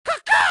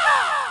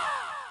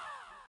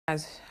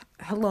Guys,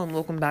 hello and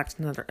welcome back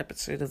to another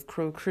episode of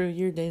Crow Crew,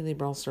 your daily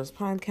Brawl Stars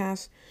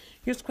podcast.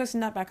 Here's Quest and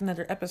Not back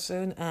another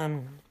episode.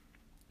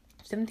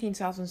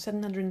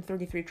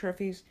 17,733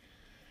 trophies.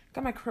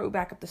 Got my Crow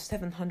back up to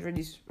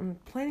 700. I'm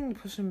planning to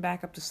push him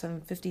back up to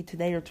 750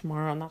 today or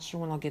tomorrow. I'm not sure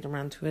when I'll get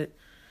around to it.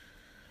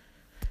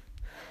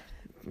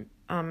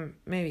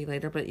 Maybe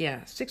later, but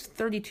yeah,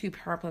 632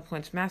 power play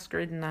points.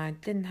 Masquerade and I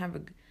didn't have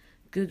a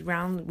good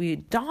round. We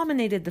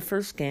dominated the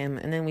first game,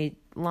 and then we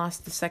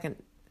lost the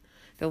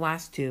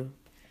last two,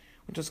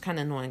 which was kind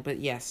of annoying.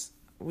 But yes,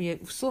 we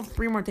still have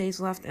 3 more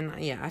days left,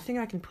 and yeah, I think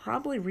I can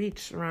probably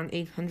reach around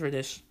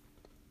 800-ish,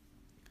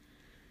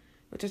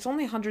 which is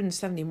only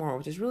 170 more,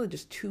 which is really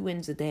just 2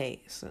 wins a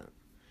day. So,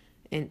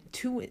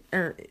 it's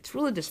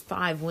really just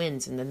 5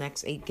 wins in the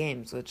next 8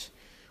 games, which,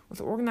 with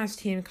the organized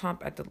team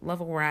comp at the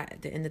level we're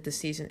at the end of the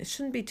season, it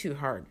shouldn't be too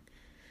hard.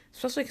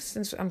 Especially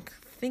since I'm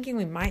thinking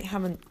we might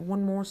have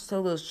one more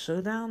solo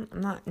showdown.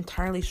 I'm not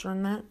entirely sure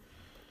on that,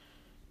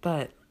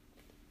 but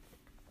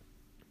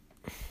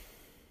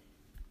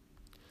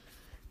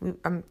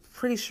I'm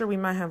pretty sure we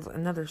might have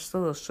another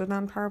solo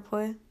showdown power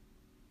play.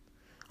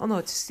 Oh no,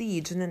 it's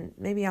Siege, and then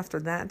maybe after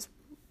that,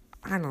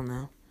 I don't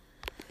know.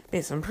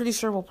 Yes, I'm pretty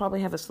sure we'll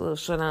probably have a solo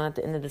showdown at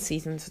the end of the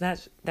season. So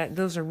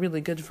those are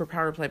really good for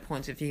power play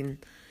points if you can,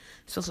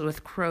 especially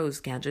with Crow's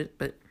gadget.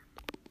 But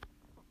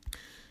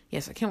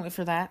yes, I can't wait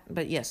for that.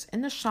 But yes,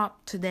 in the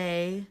shop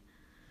today,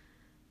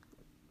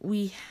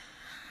 we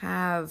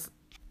have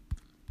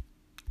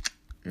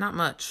not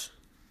much.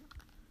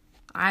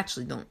 I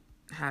actually don't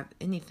have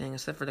anything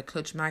except for the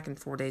Coach Mac in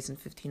 4 days and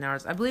 15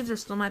 hours. I believe there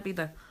still might be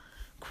the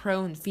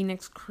Crow and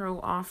Phoenix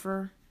Crow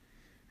offer.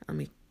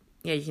 You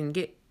can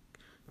get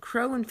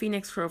Crow and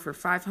Phoenix Crow for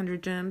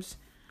 500 gems,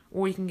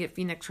 or you can get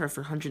Phoenix Crow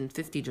for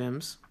 150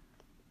 gems.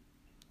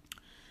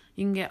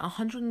 You can get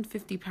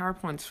 150 power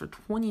points for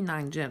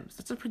 29 gems.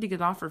 That's a pretty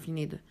good offer if you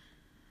need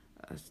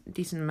a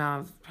decent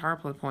amount of power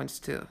play points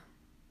too.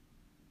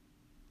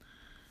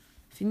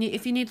 If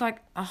you need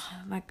like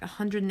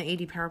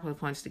 180 power play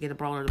points to get a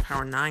brawler to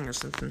power 9 or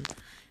something,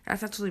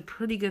 that's actually a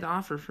pretty good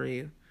offer for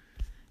you.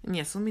 And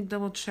yes, let me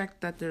double check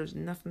that there's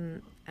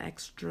nothing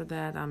extra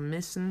that I'm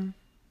missing.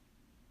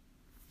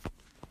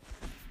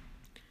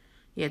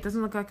 Yeah, it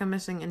doesn't look like I'm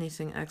missing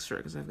anything extra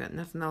because I've got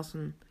nothing else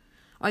in.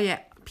 Oh yeah,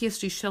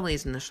 PSG Shelly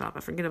is in the shop. I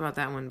forget about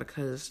that one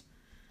because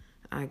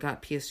I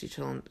got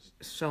PSG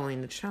Shelly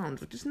in the challenge,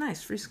 which is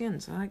nice. Free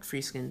skins. I like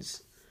free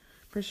skins.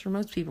 Pretty sure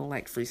most people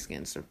like free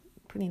skins. They're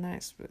pretty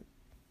nice, but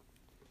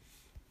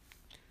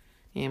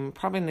yeah, I'm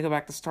probably gonna go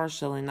back to Star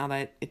Shelly now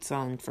that it's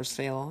on for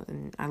sale,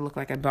 and I look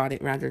like I bought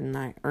it rather than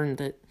I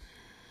earned it.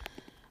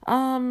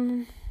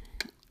 I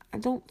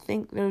don't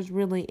think there's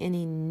really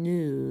any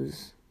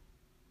news.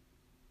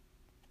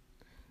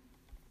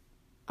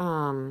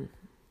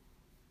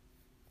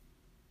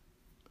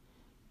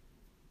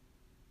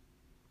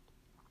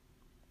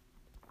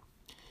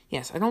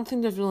 Yes, I don't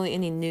think there's really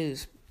any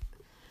news.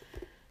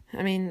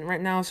 I mean, right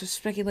now it's just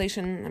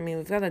speculation. I mean,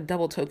 we've got a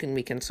double token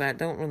weekend, so I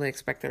don't really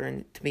expect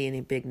there to be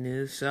any big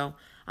news. So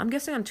I'm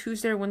guessing on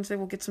Tuesday or Wednesday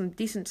we'll get some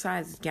decent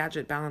sized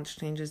gadget balance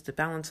changes to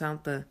balance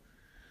out the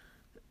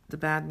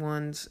bad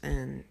ones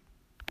and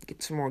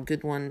get some more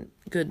good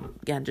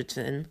gadgets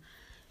in.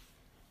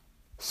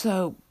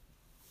 So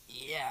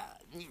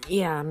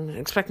yeah, I'm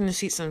expecting to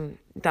see some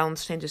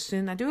balance changes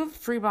soon. I do have a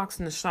free box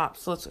in the shop,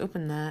 so let's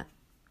open that.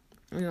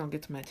 And I'll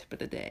get to my tip of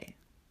the day.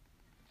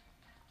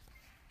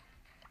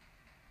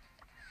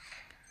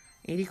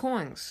 80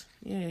 coins.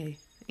 Yay,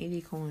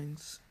 80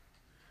 coins.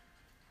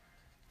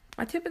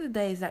 My tip of the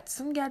day is that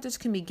some gadgets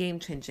can be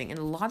game-changing, and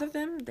a lot of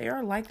them, they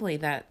are likely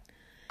that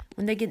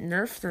when they get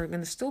nerfed, they're going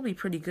to still be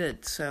pretty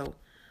good. So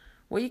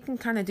what you can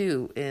kind of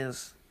do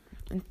is,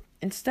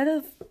 instead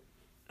of,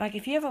 like,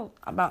 if you have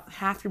about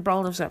half your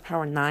brawlers at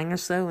power 9 or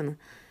so, and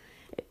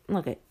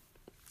look at,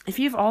 if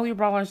you have all your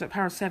brawlers at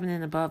power 7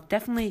 and above,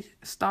 definitely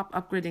stop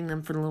upgrading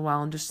them for a little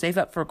while and just save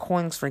up for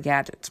coins for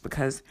gadgets,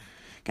 because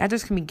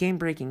gadgets can be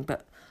game-breaking,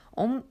 but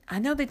I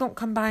know they don't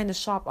come by in the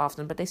shop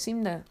often, but they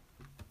seem to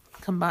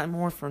come by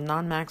more for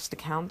non-maxed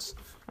accounts.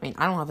 I mean,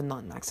 I don't have a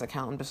non-maxed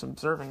account, I'm just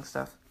observing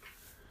stuff.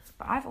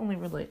 But I've only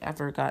really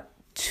ever got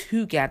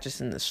 2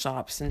 gadgets in the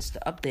shop since the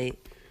update,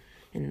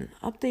 and the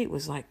update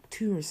was like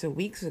 2 or so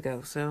weeks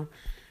ago, so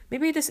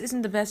maybe this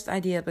isn't the best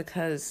idea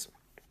because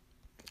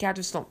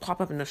gadgets don't pop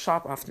up in the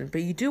shop often,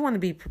 but you do want to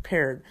be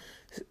prepared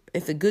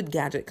if a good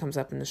gadget comes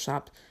up in the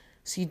shop.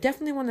 So you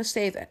definitely want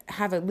to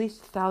have at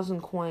least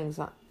 1,000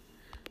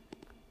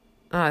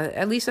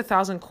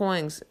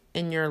 coins,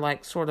 in your,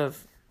 like, sort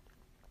of,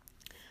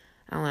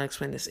 I don't know how to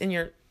explain this, in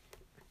your,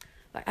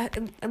 like,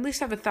 at least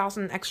have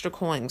 1,000 extra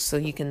coins so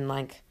you can,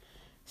 like,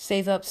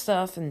 save up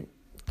stuff and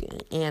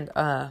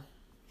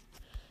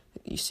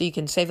so you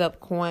can save up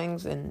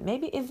coins, and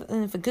maybe if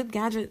a good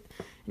gadget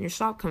in your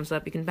shop comes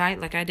up, you can buy it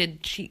like I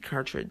did, cheat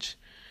cartridge.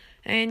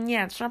 And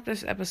yeah, let's wrap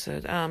this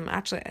episode.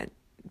 Actually, at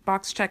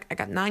box check, I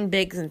got 9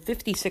 bigs and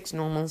 56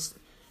 normals.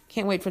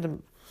 Can't wait for the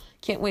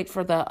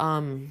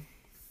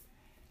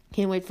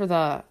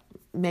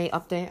May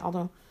update,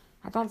 although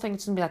I don't think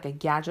it's going to be like a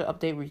gadget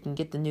update where you can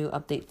get the new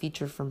update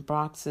feature from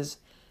boxes.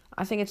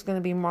 I think it's going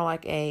to be more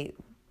like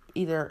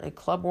either a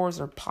Club Wars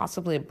or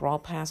possibly a Brawl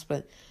Pass,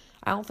 but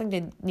I don't think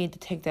they need to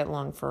take that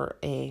long for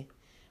a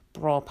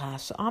Brawl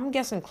Pass. So I'm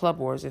guessing Club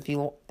Wars.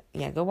 Go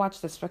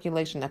watch the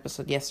speculation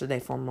episode yesterday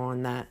for more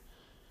on that.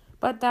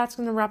 But that's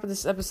going to wrap up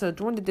this episode.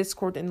 Join the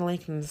Discord in the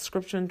link in the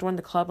description. Join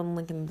the club in the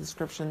link in the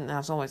description. And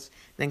as always,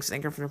 thanks to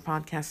Anchor for the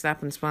podcast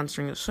app and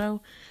sponsoring the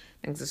show.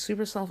 Thanks to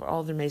Supercell for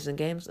all their amazing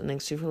games. And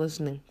thanks to you for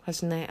listening.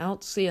 Night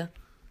out. See ya.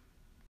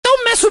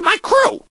 Don't mess with my crew!